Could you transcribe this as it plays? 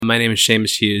My name is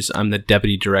Seamus Hughes. I'm the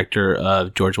Deputy Director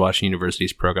of George Washington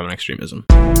University's Program on Extremism.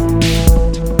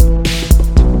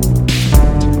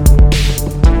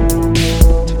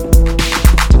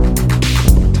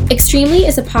 Extremely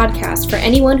is a podcast for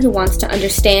anyone who wants to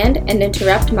understand and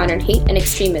interrupt modern hate and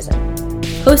extremism.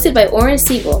 Hosted by Oren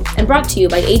Siegel and brought to you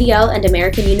by ADL and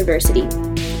American University.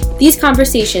 These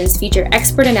conversations feature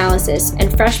expert analysis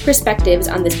and fresh perspectives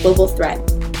on this global threat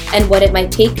and what it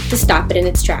might take to stop it in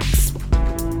its tracks.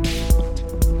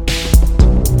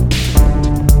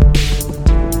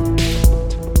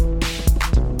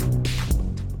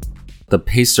 The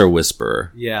Pacer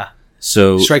Whisperer. Yeah.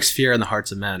 So strikes fear in the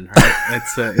hearts of men, right?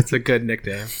 It's a good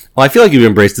nickname. Well, I feel like you've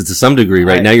embraced it to some degree,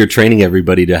 right? Now you're training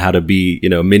everybody to how to be,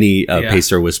 mini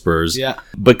Pacer Whisperers. Yeah.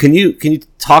 But can you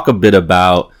talk a bit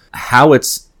about how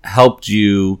it's helped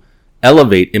you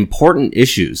elevate important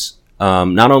issues,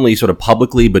 not only sort of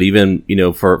publicly, but even,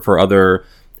 for other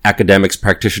academics,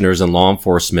 practitioners, and law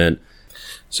enforcement?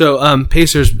 So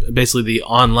Pacer's basically the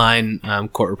online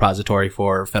court repository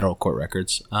for federal court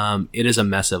records. It is a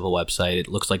mess of a website. It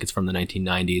looks like it's from the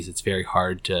 1990s. It's very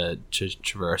hard to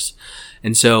traverse.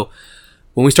 And so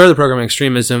when we started the program on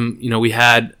extremism,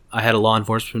 I had a law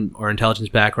enforcement or intelligence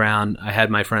background. I had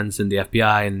my friends in the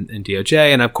FBI and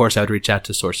DOJ, and of course I would reach out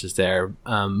to sources there.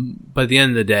 But at the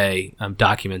end of the day,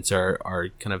 documents are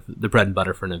kind of the bread and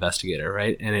butter for an investigator,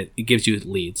 right? And it gives you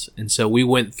leads. And so we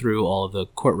went through all of the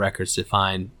court records to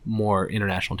find more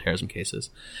international terrorism cases.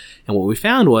 And what we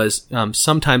found was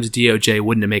sometimes DOJ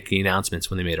wouldn't make any announcements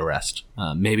when they made arrest.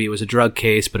 Maybe it was a drug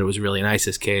case, but it was really an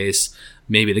ISIS case.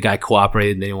 Maybe the guy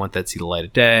cooperated and they didn't want that to see the light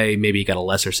of day. Maybe he got a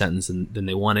lesser sentence than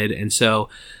they wanted. And so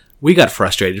we got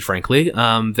frustrated, frankly,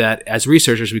 that as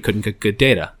researchers, we couldn't get good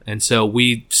data. And so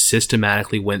we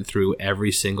systematically went through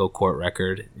every single court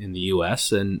record in the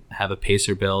U.S. and have a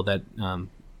Pacer bill that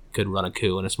could run a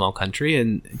coup in a small country,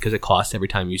 and because it costs every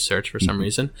time you search for some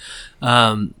reason.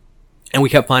 And we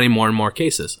kept finding more and more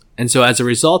cases. And so as a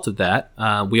result of that,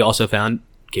 we also found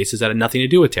cases that had nothing to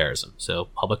do with terrorism. So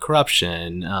public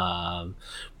corruption,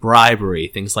 bribery,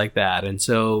 things like that. And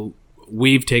so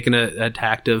we've taken a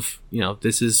tact of,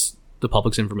 this is the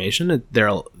public's information.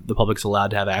 The public's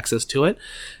allowed to have access to it.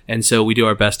 And so we do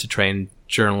our best to train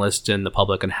journalists and the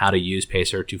public on how to use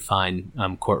Pacer to find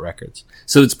court records.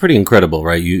 So it's pretty incredible,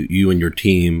 right? You and your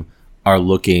team are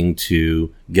looking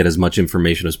to get as much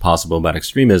information as possible about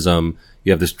extremism.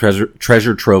 You have this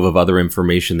treasure trove of other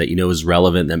information that is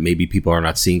relevant that maybe people are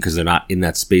not seeing because they're not in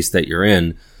that space that you're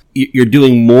in. You're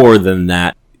doing more than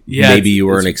that. Yeah, maybe you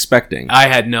weren't expecting. I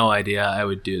had no idea I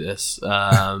would do this.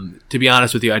 To be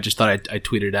honest with you, I just thought I'd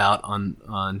tweet it out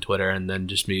on Twitter and then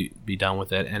just be done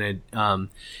with it. And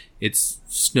it's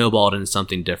snowballed into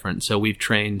something different. So we've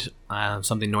trained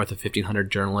something north of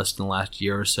 1,500 journalists in the last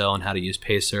year or so on how to use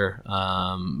Pacer,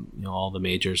 all the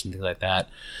majors and things like that.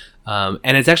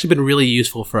 And it's actually been really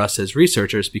useful for us as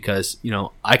researchers because,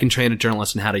 I can train a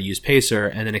journalist on how to use Pacer,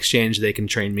 and in exchange, they can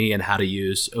train me on how to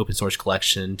use open source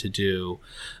collection to do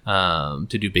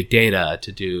big data,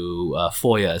 to do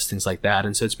FOIAs, things like that.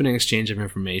 And so it's been an exchange of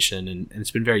information, and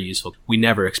it's been very useful. We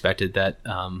never expected that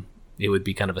it would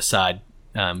be kind of a side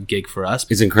gig for us.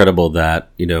 It's incredible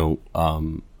that,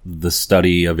 the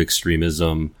study of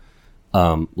extremism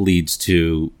leads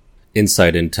to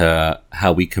insight into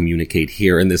how we communicate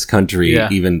here in this country,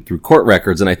 even through court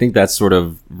records. And I think that's sort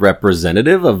of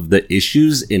representative of the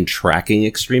issues in tracking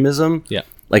extremism. Yeah.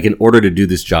 Like, in order to do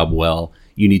this job well,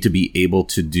 you need to be able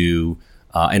to do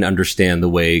and understand the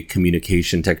way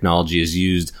communication technology is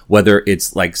used, whether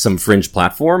it's like some fringe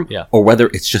platform or whether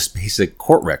it's just basic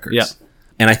court records. Yeah.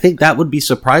 And I think that would be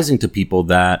surprising to people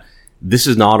that this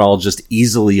is not all just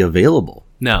easily available.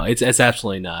 No, it's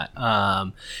absolutely not.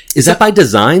 Is that by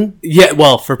design? Yeah,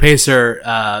 well, for Pacer,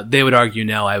 they would argue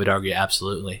no. I would argue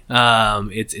absolutely.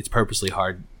 It's purposely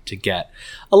hard to get.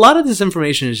 A lot of this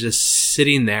information is just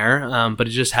sitting there, but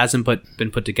it just hasn't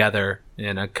been put together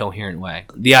in a coherent way.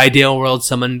 The ideal world,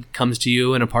 someone comes to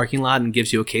you in a parking lot and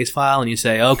gives you a case file, and you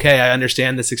say, "Okay, I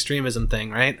understand this extremism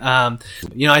thing," right?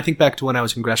 I think back to when I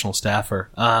was congressional staffer.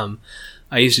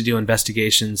 I used to do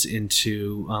investigations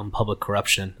into public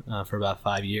corruption for about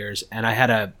 5 years, and I had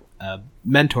a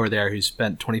mentor there who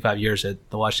spent 25 years at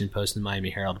the Washington Post and the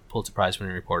Miami Herald, Pulitzer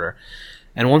Prize-winning reporter.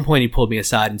 And at one point, he pulled me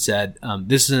aside and said,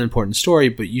 "This is an important story,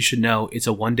 but you should know it's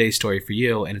a one-day story for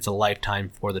you, and it's a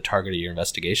lifetime for the target of your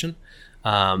investigation."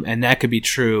 And that could be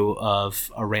true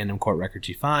of a random court record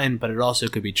you find, but it also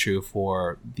could be true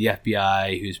for the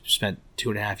FBI, who's spent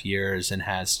 2.5 years and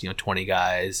has 20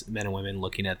 guys, men and women,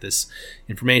 looking at this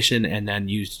information, and then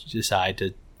you decide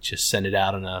to just send it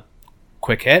out on a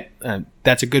quick hit.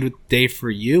 That's a good day for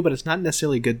you, but it's not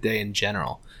necessarily a good day in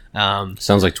general.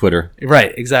 Sounds like Twitter.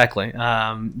 Right, exactly.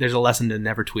 There's a lesson to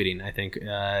never tweeting, I think,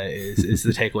 is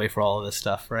the takeaway for all of this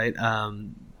stuff, right?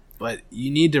 But you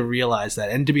need to realize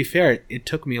that. And to be fair, it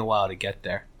took me a while to get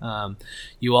there.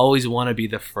 You always want to be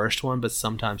the first one, but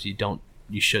sometimes you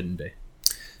shouldn't be.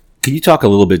 Can you talk a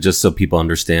little bit just so people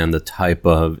understand the type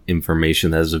of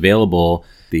information that is available,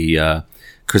 the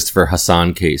Christopher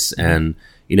Hassan case, and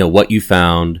what you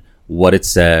found, what it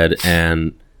said,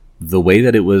 and the way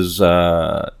that it was,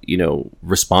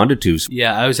 responded to?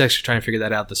 Yeah, I was actually trying to figure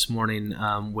that out this morning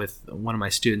with one of my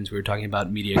students. We were talking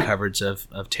about media coverage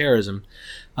of terrorism.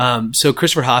 So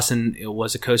Christopher Hassan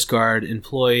was a Coast Guard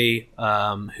employee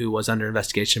who was under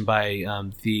investigation by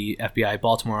the FBI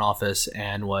Baltimore office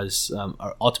and was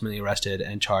ultimately arrested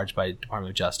and charged by the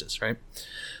Department of Justice, right?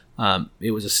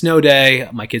 It was a snow day.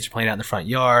 My kids were playing out in the front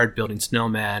yard, building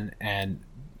snowmen, and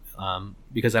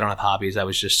because I don't have hobbies, I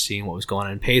was just seeing what was going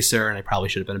on in Pacer, and I probably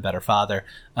should have been a better father.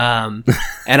 And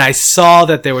I saw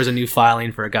that there was a new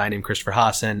filing for a guy named Christopher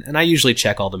Hassan, and I usually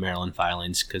check all the Maryland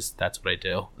filings because that's what I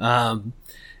do.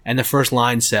 And the first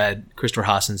line said, Christopher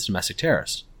Hassan's a domestic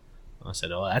terrorist. I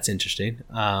said, oh, that's interesting.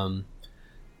 And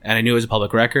I knew it was a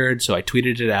public record, so I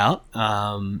tweeted it out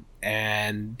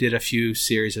and did a few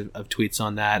series of tweets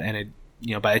on that. And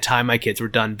it, by the time my kids were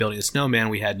done building a snowman,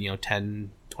 we had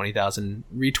 20,000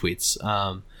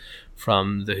 retweets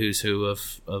from the who's who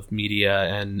of media,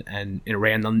 and it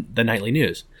ran the nightly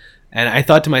news. And I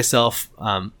thought to myself,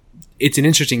 it's an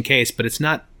interesting case, but it's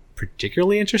not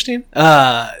particularly interesting.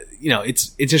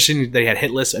 It's interesting that he had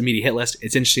a media hit list.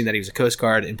 It's interesting that he was a Coast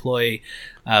Guard employee.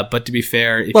 But to be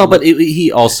fair,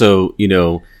 he also,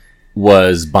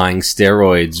 was buying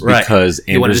steroids because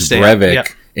Anders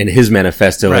Breivik in his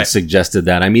manifesto had suggested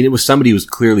that. I mean, it was somebody who was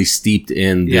clearly steeped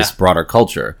in this broader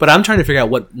culture. But I'm trying to figure out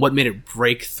what made it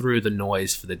break through the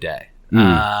noise for the day.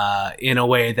 In a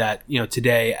way that,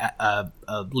 today a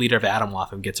leader of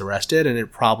Atomwaffen gets arrested, and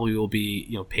it probably will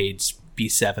be, page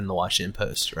B7 in the Washington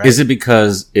Post, right? Is it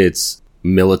because it's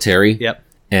military? Yep.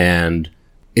 And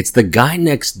it's the guy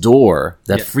next door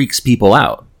that freaks people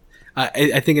out.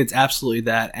 I think it's absolutely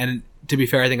that. And to be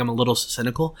fair, I think I'm a little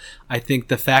cynical. I think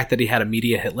the fact that he had a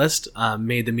media hit list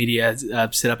made the media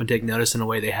sit up and take notice in a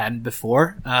way they hadn't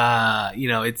before.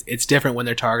 It's different when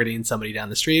they're targeting somebody down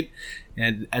the street,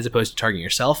 and as opposed to targeting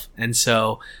yourself. And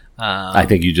so I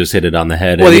think you just hit it on the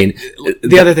head. Well,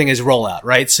 the other thing is rollout,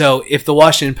 right? So if the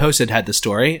Washington Post had the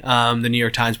story, the New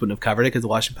York Times wouldn't have covered it because the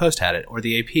Washington Post had it, or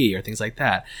the AP, or things like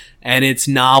that. And it's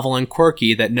novel and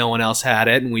quirky that no one else had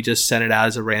it, and we just sent it out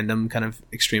as a random kind of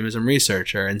extremism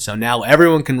researcher. And so now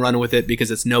everyone can run with it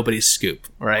because it's nobody's scoop,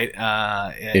 right?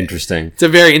 Interesting. It's a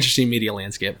very interesting media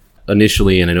landscape.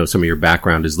 Initially, and I know some of your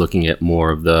background is looking at more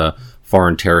of the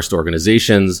foreign terrorist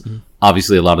organizations. Mm-hmm.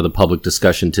 Obviously, a lot of the public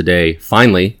discussion today,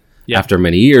 finally, after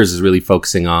many years, is really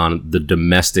focusing on the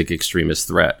domestic extremist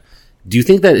threat. Do you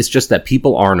think that it's just that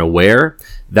people aren't aware,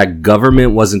 that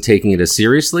government wasn't taking it as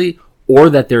seriously, or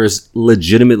that there's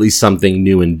legitimately something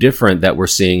new and different that we're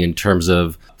seeing in terms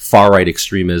of far-right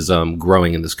extremism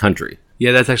growing in this country?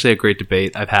 Yeah, that's actually a great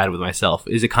debate I've had with myself.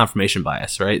 Is it confirmation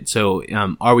bias, right? So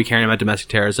are we caring about domestic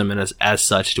terrorism, and as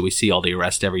such, do we see all the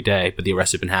arrests every day, but the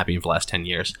arrests have been happening for the last 10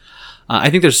 years? I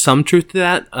think there's some truth to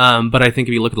that, but I think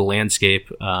if you look at the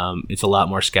landscape, it's a lot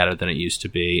more scattered than it used to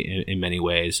be in many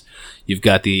ways. You've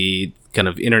got the kind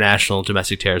of international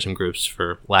domestic terrorism groups,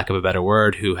 for lack of a better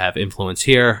word, who have influence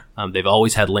here. They've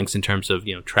always had links in terms of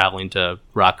traveling to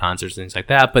rock concerts and things like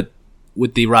that, but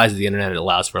with the rise of the internet, it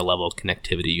allows for a level of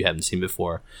connectivity you haven't seen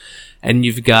before. And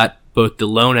you've got both the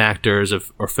lone actors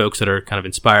or folks that are kind of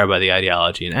inspired by the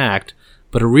ideology and act,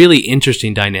 but a really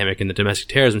interesting dynamic in the domestic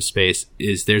terrorism space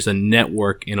is there's a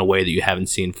network in a way that you haven't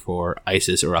seen for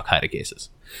ISIS or Al-Qaeda cases.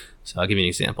 So I'll give you an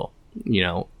example.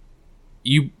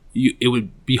 It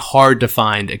would be hard to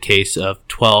find a case of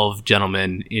 12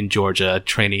 gentlemen in Georgia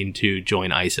training to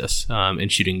join ISIS and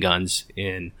shooting guns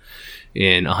in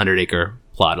a 100-acre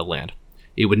plot of land.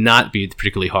 It would not be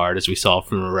particularly hard, as we saw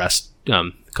from an arrest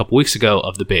a couple weeks ago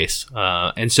of the base.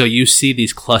 And so you see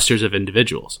these clusters of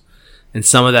individuals. And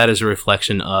some of that is a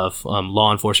reflection of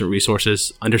law enforcement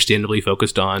resources, understandably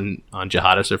focused on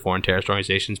jihadists or foreign terrorist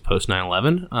organizations post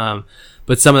 9/11.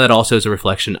 But some of that also is a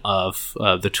reflection of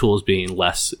the tools being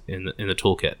less in the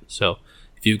toolkit. So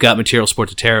if you've got material support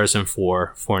to terrorism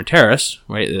for foreign terrorists,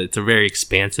 right, it's a very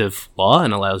expansive law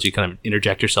and allows you to kind of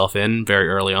interject yourself in very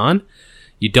early on.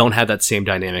 You don't have that same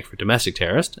dynamic for domestic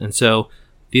terrorists. And so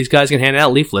these guys can hand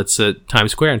out leaflets at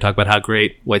Times Square and talk about how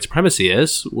great white supremacy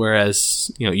is,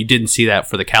 whereas you didn't see that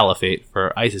for the caliphate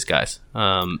for ISIS guys.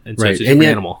 And so it's a different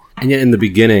animal. And yet in the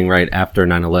beginning, right after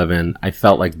 9/11, I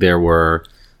felt like there were,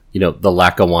 the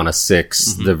Lackawanna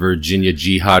Six, the Virginia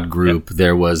Jihad group. Yep.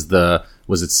 There was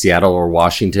was it Seattle or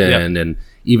Washington, and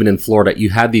even in Florida, you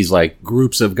had these like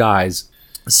groups of guys.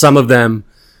 Some of them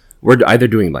were either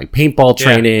doing like paintball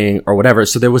training or whatever.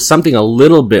 So there was something a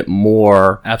little bit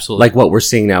more absolutely like what we're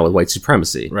seeing now with white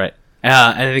supremacy. Right. And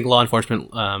I think law enforcement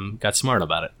got smart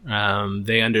about it.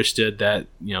 They understood that,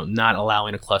 not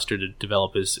allowing a cluster to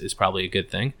develop is probably a good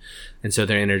thing. And so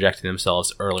they're interjecting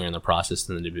themselves earlier in the process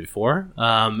than they did before.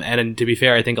 And to be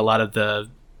fair, I think a lot of the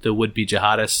would-be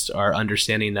jihadists are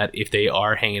understanding that if they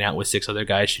are hanging out with 6 other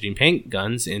guys shooting paint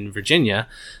guns in Virginia,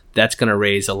 that's going to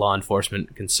raise a law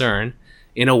enforcement concern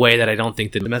in a way that I don't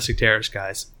think the domestic terrorist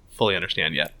guys fully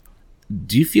understand yet.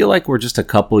 Do you feel like we're just a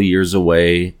couple years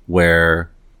away where,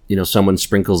 someone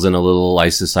sprinkles in a little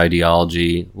ISIS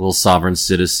ideology, a little sovereign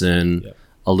citizen,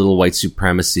 a little white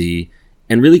supremacy,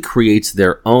 and really creates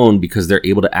their own because they're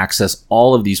able to access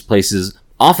all of these places,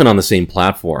 often on the same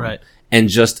platform, right, and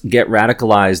just get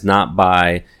radicalized not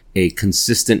by a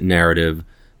consistent narrative,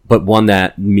 but one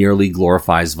that merely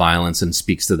glorifies violence and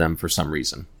speaks to them for some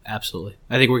reason? Absolutely.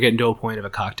 I think we're getting to a point of a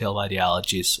cocktail of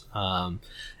ideologies.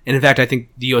 And in fact, I think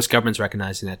the U.S. government's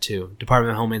recognizing that too.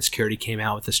 Department of Homeland Security came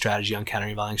out with a strategy on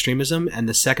countering violent extremism, and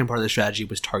the second part of the strategy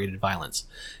was targeted violence.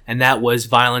 And that was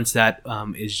violence that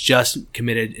is just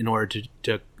committed in order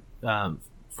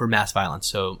for mass violence.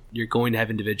 So you're going to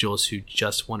have individuals who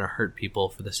just want to hurt people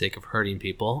for the sake of hurting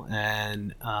people,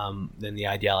 and then the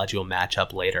ideology will match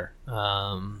up later.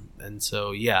 And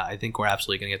so, I think we're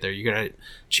absolutely going to get there. You're going to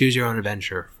choose your own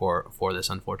adventure for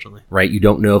this, unfortunately. Right. You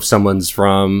don't know if someone's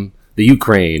from the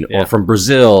Ukraine or from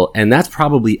Brazil, and that's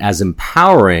probably as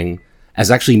empowering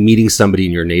as actually meeting somebody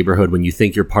in your neighborhood when you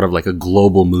think you're part of like a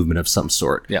global movement of some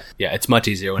sort. Yeah, it's much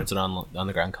easier when it's an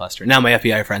on-the-ground cluster. Now, my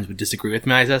FBI friends would disagree with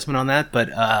my assessment on that, but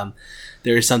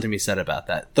there is something to be said about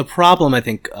that. The problem, I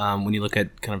think, when you look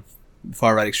at kind of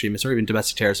far-right extremists or even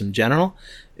domestic terrorism in general,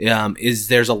 is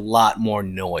there's a lot more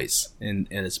noise in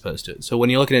as opposed to it. So when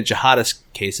you're looking at jihadist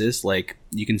cases, like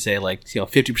you can say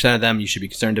 50% of them you should be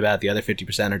concerned about, the other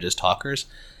 50% are just talkers.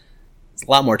 There's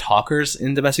a lot more talkers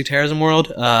in domestic terrorism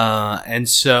world, and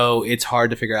so it's hard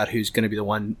to figure out who's going to be the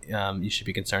one you should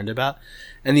be concerned about.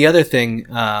 And the other thing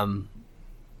to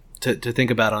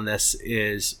think about on this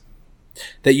is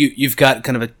that you've got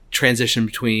kind of a transition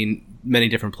between many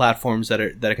different platforms that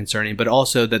are concerning, but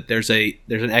also that there's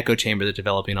an echo chamber that's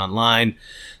developing online,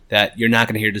 that you're not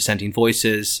going to hear dissenting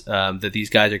voices, that these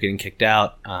guys are getting kicked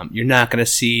out. You're not going to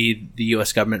see the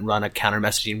U.S. government run a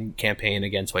counter-messaging campaign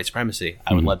against white supremacy.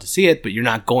 I would love to see it, but you're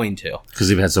not going to. Because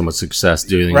they've had so much success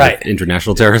doing with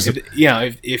international terrorism.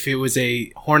 If it was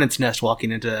a hornet's nest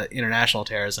walking into international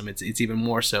terrorism, it's even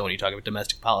more so when you talk about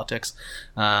domestic politics.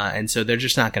 And so they're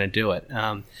just not going to do it.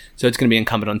 So it's going to be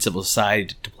incumbent on civil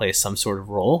society to play some sort of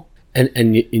role. And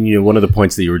one of the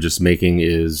points that you were just making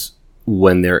is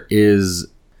when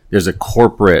there's a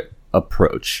corporate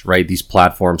approach, right? These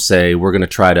platforms say, we're going to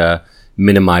try to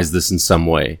minimize this in some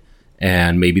way.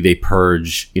 And maybe they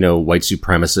purge, white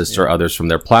supremacists or others from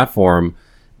their platform.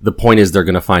 The point is they're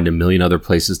going to find a million other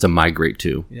places to migrate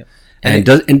to. Yeah.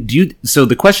 So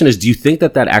the question is, do you think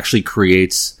that actually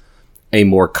creates a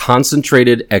more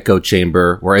concentrated echo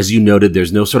chamber where, as you noted,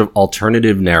 there's no sort of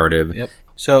alternative narrative? Yep.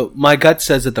 So my gut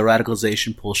says that the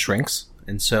radicalization pool shrinks.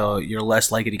 And so you're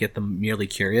less likely to get them merely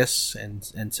curious.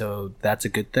 And so that's a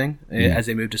good thing as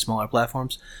they move to smaller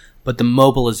platforms. But the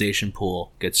mobilization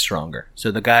pool gets stronger.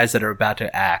 So the guys that are about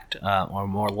to act are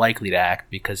more likely to act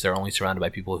because they're only surrounded by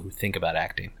people who think about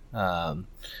acting. And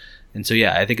so,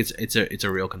 I think it's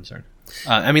a real concern.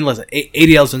 Listen,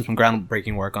 ADL's done some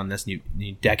groundbreaking work on this,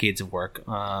 decades of work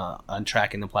on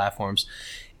tracking the platforms.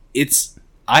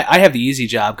 I have the easy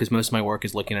job because most of my work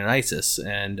is looking at ISIS,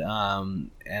 and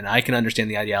I can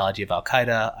understand the ideology of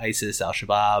Al-Qaeda, ISIS,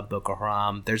 Al-Shabaab, Boko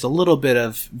Haram. There's a little bit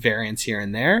of variance here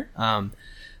and there.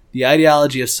 The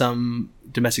ideology of some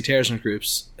domestic terrorism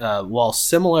groups, while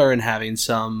similar in having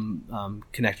some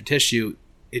connective tissue,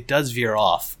 it does veer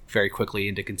off very quickly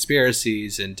into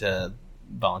conspiracies, into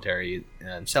voluntary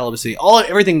celibacy.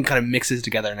 Everything kind of mixes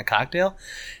together in a cocktail.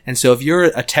 And so if you're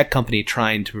a tech company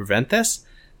trying to prevent this,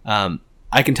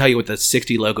 I can tell you what the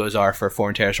 60 logos are for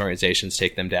foreign terrorist organizations,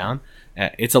 take them down.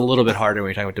 It's a little bit harder when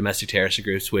you're talking about domestic terrorist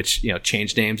groups, which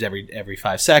change names every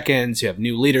 5 seconds. You have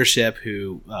new leadership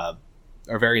who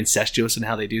are very incestuous in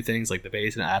how they do things, like the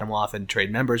Bays and Adamov, and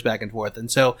trade members back and forth. And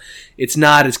so it's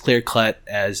not as clear cut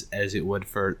as it would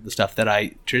for the stuff that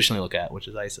I traditionally look at, which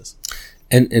is ISIS.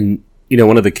 And you know,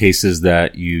 one of the cases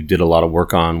that you did a lot of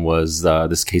work on was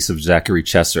this case of Zachary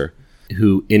Chesser,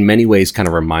 who in many ways kind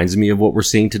of reminds me of what we're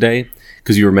seeing today,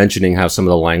 because you were mentioning how some of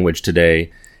the language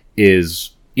today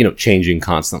is, you know, changing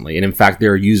constantly. And in fact,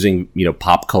 they're using, you know,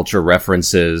 pop culture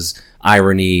references,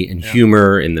 irony and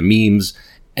humor in the memes.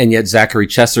 And yet Zachary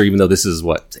Chesser, even though this is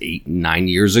 8-9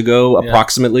 years ago,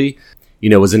 approximately, you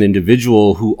know, was an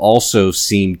individual who also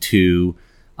seemed to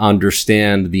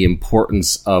understand the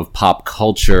importance of pop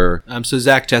culture. So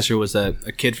Zach Chesser was a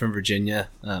kid from Virginia,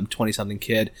 20-something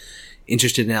kid,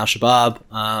 interested in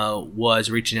Al-Shabaab, was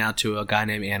reaching out to a guy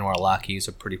named Anwar Awlaki, who's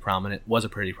a pretty prominent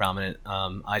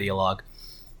ideologue,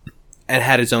 and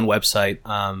had his own website,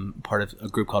 part of a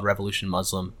group called Revolution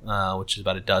Muslim, which is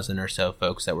about a dozen or so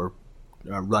folks that were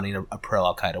running a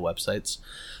pro-Al-Qaeda websites.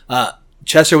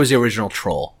 Chesser was the original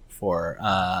troll for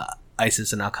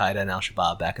ISIS and Al-Qaeda and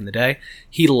Al-Shabaab back in the day.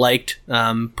 He liked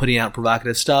putting out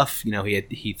provocative stuff. You know,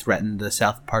 he threatened the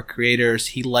South Park creators.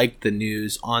 He liked the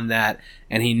news on that,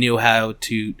 and he knew how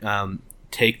to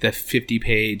take the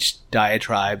 50-page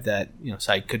diatribe that, you know,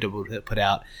 Saeed Qutb put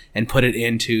out and put it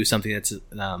into something that's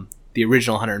the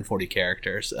original 140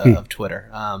 characters of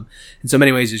Twitter. In so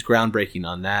many ways, he was groundbreaking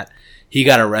on that. He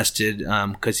got arrested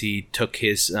because he took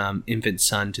his infant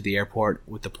son to the airport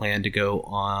with the plan to go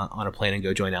on a plane and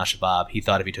go join Al-Shabaab. He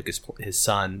thought if he took his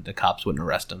son, the cops wouldn't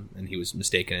arrest him, and he was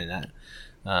mistaken in that.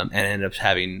 And ended up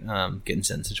getting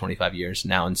sentenced to 25 years,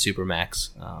 now in Supermax.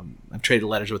 I've traded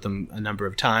letters with him a number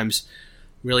of times.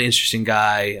 Really interesting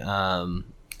guy.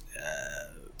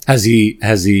 Has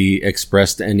he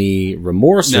expressed any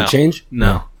remorse or change?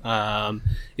 No.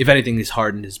 If anything, he's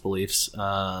hardened his beliefs.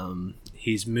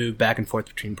 He's moved back and forth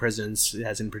between prisons. He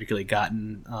hasn't particularly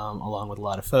gotten along with a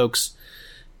lot of folks,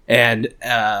 and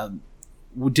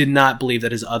did not believe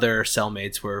that his other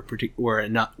cellmates were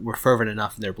fervent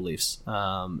enough in their beliefs.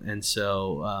 And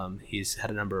so he's had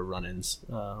a number of run-ins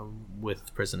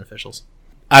with prison officials.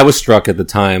 I was struck at the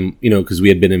time, you know, because we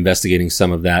had been investigating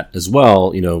some of that as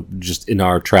well, you know, just in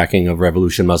our tracking of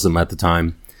Revolution Muslim at the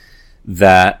time,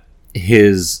 that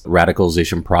his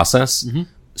radicalization process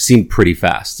seemed pretty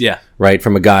fast. Yeah. Right?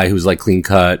 From a guy who's like clean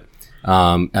cut,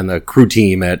 and the crew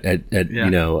team at you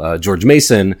know, George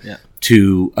Mason,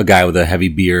 to a guy with a heavy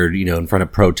beard, you know, in front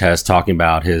of protests talking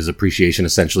about his appreciation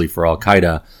essentially for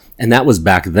Al-Qaeda. And that was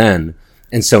back then.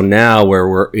 And so now where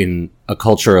we're in a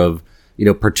culture of, you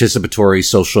know, participatory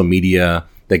social media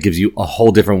that gives you a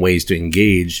whole different ways to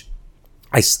engage,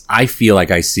 I feel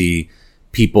like I see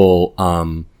people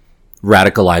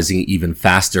radicalizing even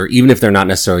faster, even if they're not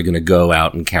necessarily going to go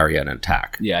out and carry out an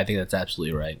attack. Yeah, I think that's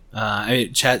absolutely right. I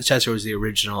mean, Chesser was the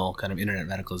original kind of internet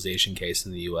radicalization case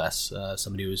in the U.S.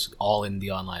 Somebody who was all in the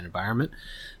online environment,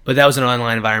 but that was an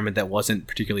online environment that wasn't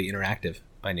particularly interactive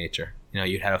by nature. You know,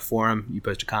 you'd have a forum, you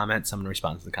post a comment, someone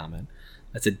responds to the comment.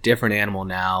 That's a different animal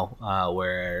now,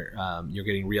 where you're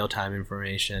getting real-time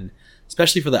information,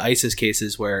 especially for the ISIS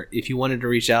cases, where if you wanted to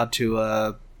reach out to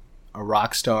a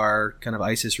rock star kind of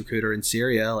ISIS recruiter in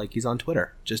Syria, like, he's on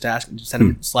Twitter. Just send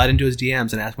him, slide into his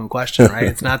DMs and ask him a question, right?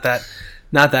 It's not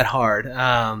that hard.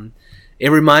 It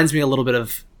reminds me a little bit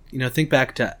of, you know, think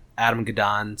back to Adam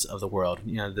Gaddan's of the world.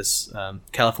 You know, this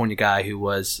California guy who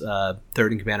was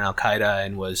third in command of Al-Qaeda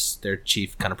and was their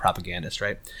chief kind of propagandist,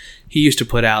 right? He used to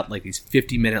put out like these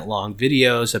 50-minute long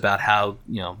videos about how,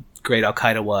 you know, great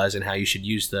Al-Qaeda was and how you should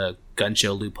use the gun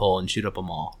show loophole and shoot up a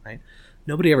mall, right?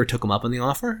 Nobody ever took him up on the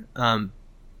offer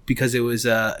because it was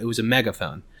a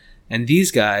megaphone. And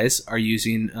these guys are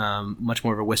using much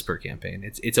more of a whisper campaign.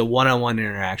 It's a one-on-one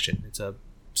interaction. It's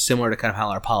similar to kind of how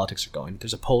our politics are going.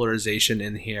 There's a polarization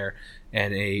in here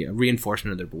and a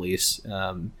reinforcement of their beliefs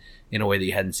in a way that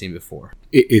you hadn't seen before.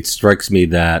 It strikes me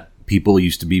that people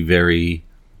used to be very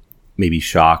maybe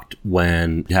shocked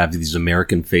when you have these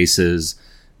American faces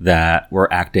that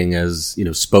were acting as, you know,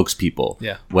 spokespeople,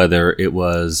 whether it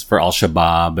was for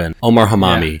Al-Shabaab and Omar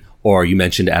Hamami, or you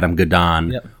mentioned Adam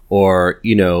Gaddan, or,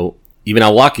 you know, even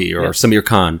Al-Awlaki or Samir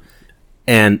Khan.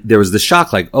 And there was the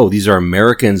shock, like, oh, these are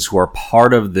Americans who are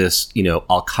part of this, you know,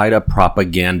 Al-Qaeda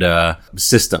propaganda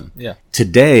system. Yeah.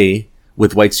 Today,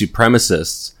 with white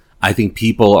supremacists, I think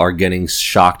people are getting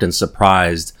shocked and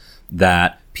surprised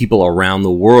that people around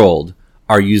the world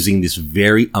are using this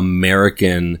very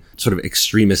American sort of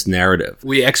extremist narrative.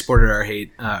 We exported our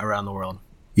hate around the world.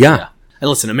 Yeah. And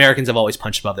listen, Americans have always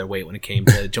punched above their weight when it came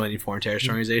to joining foreign terrorist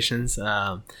organizations.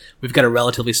 We've got a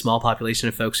relatively small population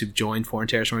of folks who've joined foreign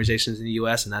terrorist organizations in the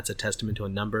U.S., and that's a testament to a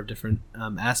number of different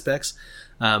aspects.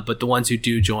 But the ones who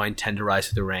do join tend to rise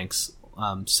through the ranks,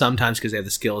 sometimes because they have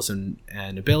the skills and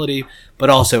ability, but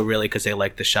also really because they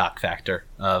like the shock factor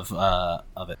of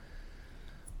it.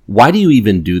 why do you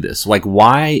even do this? Like,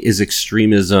 why is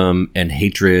extremism and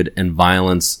hatred and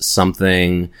violence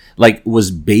something, like, was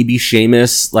baby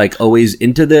Seamus, like, always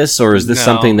into this? Or is this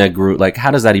something that grew, like,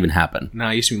 how does that even happen? No,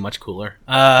 I used to be much cooler.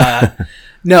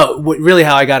 No, really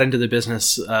how I got into the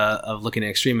business of looking at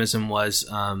extremism was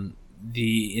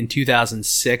in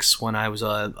 2006, when I was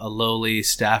a lowly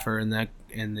staffer in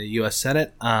the U.S.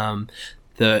 Senate.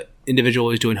 The individual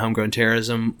who was doing homegrown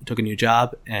terrorism took a new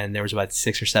job, and there was about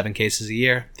 6 or 7 cases a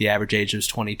year. The average age was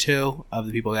 22 of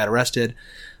the people who got arrested.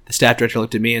 The staff director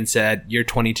looked at me and said, "You're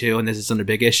 22 and this is a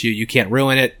big issue. You can't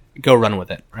ruin it. Go run with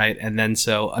it." Right. And then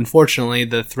so unfortunately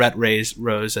the threat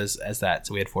rose as that.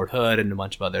 So we had Fort Hood and a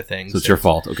bunch of other things. So it's your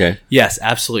fault. Okay. Yes,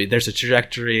 absolutely. There's a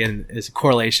trajectory and there's a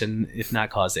correlation, if not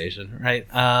causation. Right.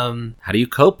 How do you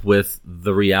cope with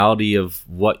the reality of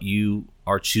what you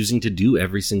are choosing to do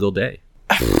every single day?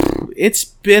 It's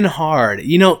been hard.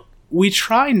 We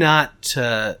try not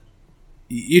to.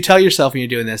 You tell yourself when you're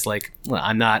doing this, like, well,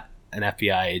 I'm not an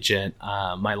FBI agent.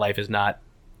 My life is not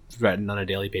threatened on a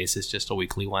daily basis, just a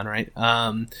weekly one, right?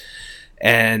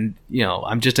 And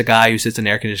I'm just a guy who sits in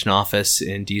an air-conditioned office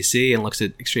in DC and looks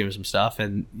at extremism stuff,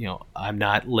 and I'm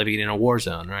not living in a war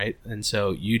zone, right? And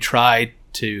so you try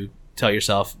to tell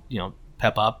yourself,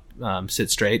 pep up,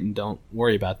 sit straight, and don't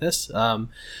worry about this.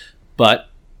 But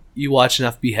you watch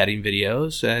enough beheading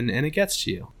videos and it gets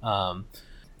to you.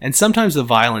 And sometimes the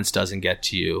violence doesn't get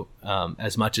to you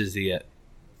as much as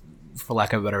for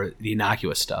lack of a better, the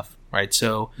innocuous stuff, right?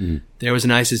 So there was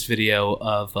an ISIS video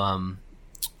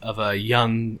of a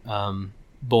young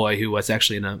boy who was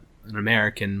actually an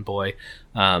American boy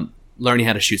learning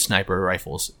how to shoot sniper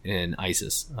rifles in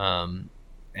ISIS.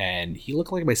 And he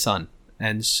looked like my son.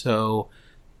 And so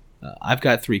I've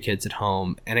got 3 kids at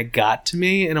home, and it got to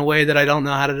me in a way that I don't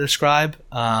know how to describe.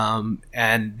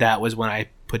 And that was when I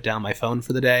put down my phone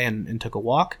for the day and took a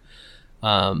walk.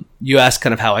 You asked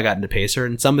kind of how I got into Pacer,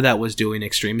 and some of that was doing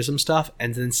extremism stuff,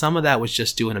 and then some of that was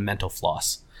just doing a mental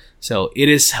floss. So it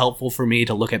is helpful for me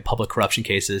to look at public corruption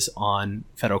cases on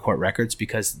federal court records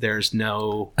because there's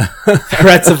no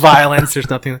threats of violence.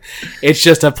 There's nothing. It's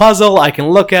just a puzzle. I can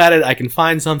look at it. I can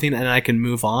find something and I can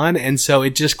move on. And so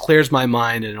it just clears my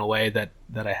mind in a way that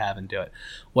I haven't do it.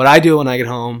 What I do when I get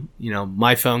home,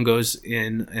 my phone goes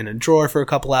in a drawer for a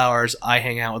couple hours. I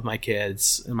hang out with my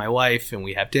kids and my wife, and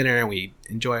we have dinner and we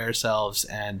enjoy ourselves,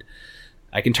 and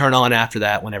I can turn on after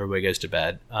that when everybody goes to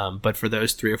bed. But for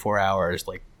those 3 or 4 hours,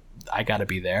 like, I got to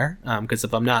be there because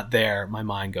if I'm not there, my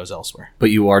mind goes elsewhere.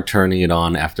 But you are turning it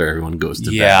on after everyone goes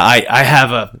to bed. Yeah, I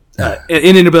have an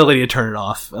inability to turn it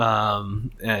off,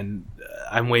 and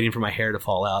I'm waiting for my hair to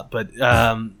fall out. But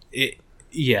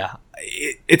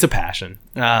it's a passion.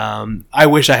 I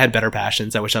wish I had better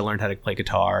passions. I wish I learned how to play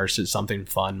guitar or something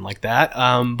fun like that.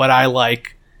 But I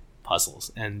like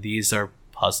puzzles, and these are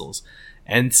puzzles.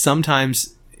 And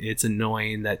sometimes it's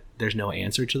annoying that there's no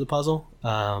answer to the puzzle.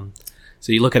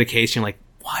 So you look at a case and you're like,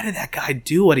 why did that guy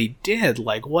do what he did?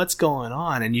 Like, what's going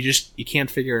on? And you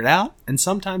can't figure it out. And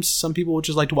sometimes some people would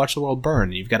just like to watch the world burn.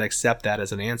 And you've got to accept that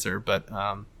as an answer, but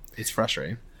it's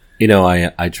frustrating.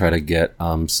 I try to get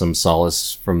some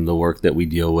solace from the work that we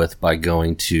deal with by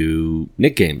going to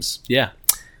Nick games. Yeah.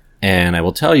 And I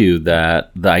will tell you that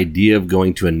the idea of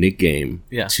going to a Nick game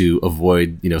to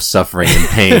avoid, suffering and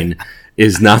pain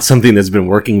is not something that's been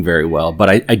working very well. But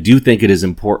I do think it is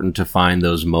important to find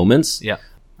those moments. Yeah.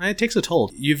 It takes a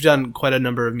toll. You've done quite a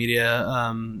number of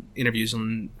media interviews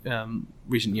in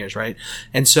recent years, right?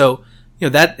 And so,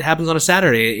 that happens on a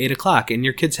Saturday at 8 o'clock, and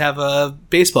your kids have a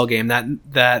baseball game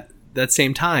that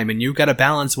same time, and you've got to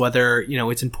balance whether,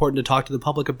 it's important to talk to the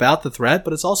public about the threat,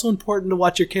 but it's also important to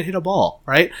watch your kid hit a ball,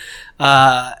 right?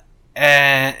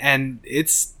 And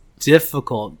it's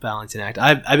difficult balancing act.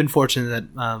 I've been fortunate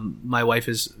that my wife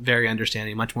is very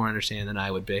understanding, much more understanding than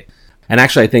I would be. And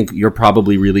actually, I think you're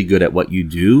probably really good at what you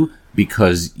do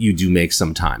because you do make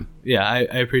some time. Yeah, I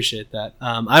appreciate that.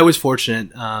 I was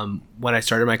fortunate when I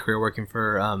started my career working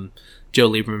for Joe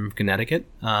Lieberman from Connecticut,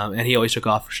 and he always took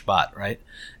off for Shabbat, right?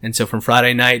 And so from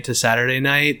Friday night to Saturday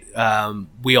night,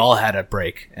 we all had a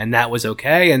break, and that was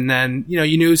okay. And then,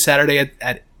 you knew Saturday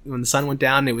at when the sun went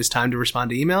down, it was time to respond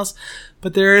to emails.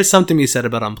 But there is something to be said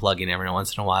about unplugging every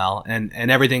once in a while, and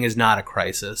everything is not a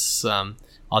crisis,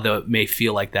 although it may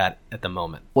feel like that at the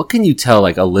moment. What can you tell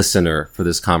like a listener for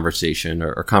this conversation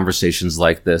or conversations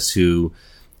like this who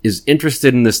is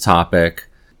interested in this topic,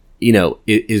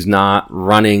 is not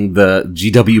running the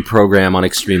GW program on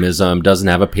extremism, doesn't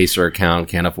have a Pacer account,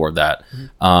 can't afford that,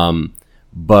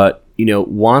 but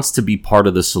wants to be part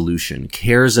of the solution,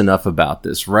 cares enough about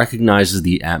this, recognizes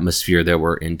the atmosphere that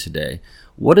we're in today?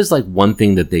 What is like one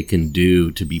thing that they can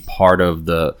do to be part of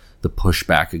the the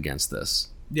pushback against this?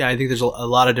 Yeah, I think there's a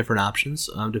lot of different options,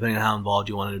 depending on how involved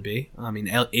you want it to be. I mean,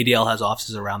 ADL has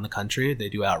offices around the country. They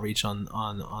do outreach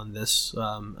on this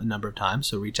a number of times.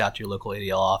 So reach out to your local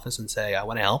ADL office and say, I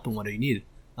want to help, and what do you need?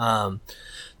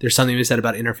 There's something to be said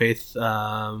about interfaith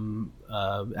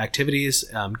activities.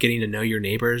 Getting to know your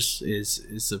neighbors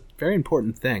is a very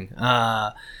important thing.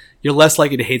 You're less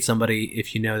likely to hate somebody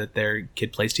if you know that their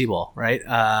kid plays t-ball, right?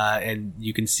 And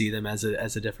you can see them as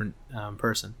a different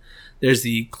person. There's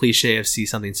the cliche of see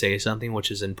something, say something,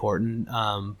 which is important.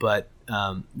 But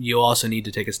you also need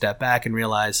to take a step back and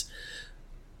realize,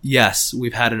 yes,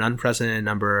 we've had an unprecedented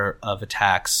number of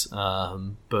attacks,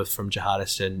 both from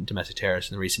jihadists and domestic terrorists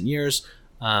in the recent years.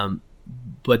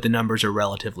 But the numbers are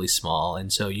relatively small.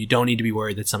 And so you don't need to be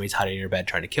worried that somebody's hiding in your bed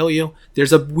trying to kill you.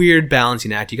 There's a weird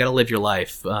balancing act. You got to live your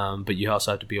life, but you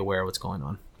also have to be aware of what's going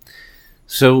on.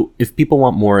 So if people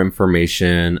want more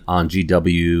information on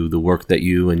GW, the work that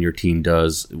you and your team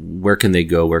does, where can they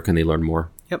go? Where can they learn more?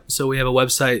 Yep. So we have a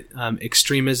website,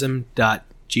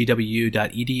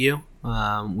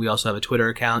 extremism.gwu.edu. We also have a Twitter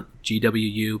account,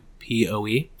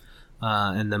 GWUPOE.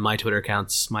 And then my Twitter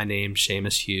account's my name,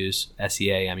 Seamus Hughes,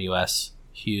 Seamus,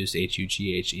 Hughes,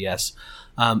 Hughes.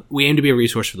 We aim to be a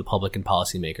resource for the public and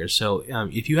policymakers. So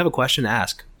if you have a question,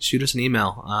 ask. Shoot us an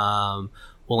email.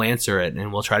 We'll answer it,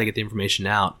 and we'll try to get the information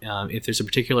out. If there's a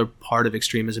particular part of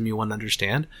extremism you want to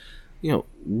understand,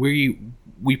 we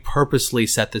purposely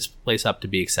set this place up to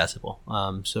be accessible.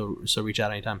 So reach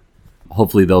out anytime.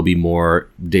 Hopefully there'll be more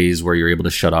days where you're able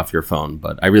to shut off your phone,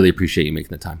 but I really appreciate you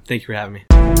making the time. Thank you for having me.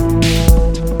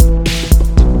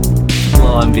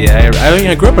 Well, MBA.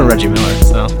 I grew up in Reggie Miller,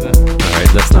 so. All right,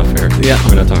 that's not fair. Yeah.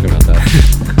 We're not talking about that.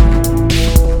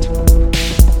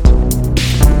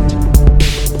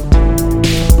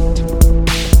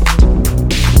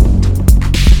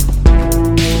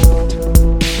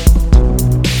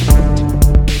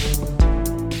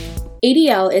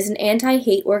 ADL is an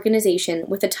anti-hate organization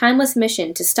with a timeless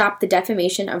mission to stop the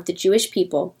defamation of the Jewish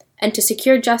people and to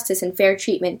secure justice and fair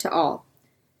treatment to all.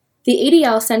 The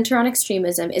ADL Center on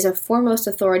Extremism is a foremost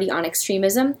authority on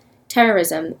extremism,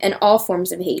 terrorism, and all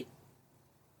forms of hate.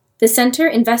 The center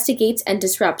investigates and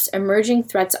disrupts emerging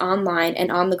threats online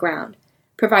and on the ground,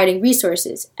 providing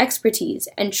resources, expertise,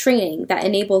 and training that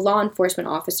enable law enforcement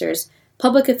officers,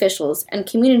 public officials, and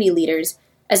community leaders,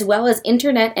 as well as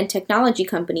internet and technology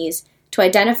companies, to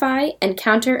identify and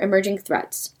counter emerging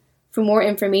threats. For more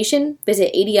information,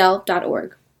 visit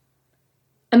adl.org.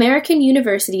 American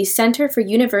University's Center for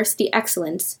University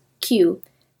Excellence, CUE,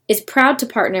 is proud to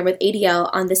partner with ADL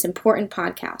on this important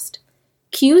podcast.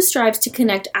 CUE strives to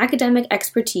connect academic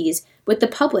expertise with the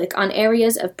public on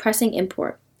areas of pressing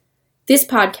import. This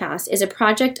podcast is a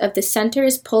project of the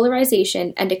Center's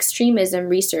Polarization and Extremism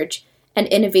Research and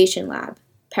Innovation Lab,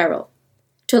 PERIL.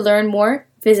 To learn more,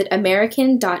 visit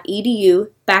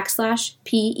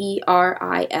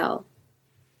american.edu/PERIL.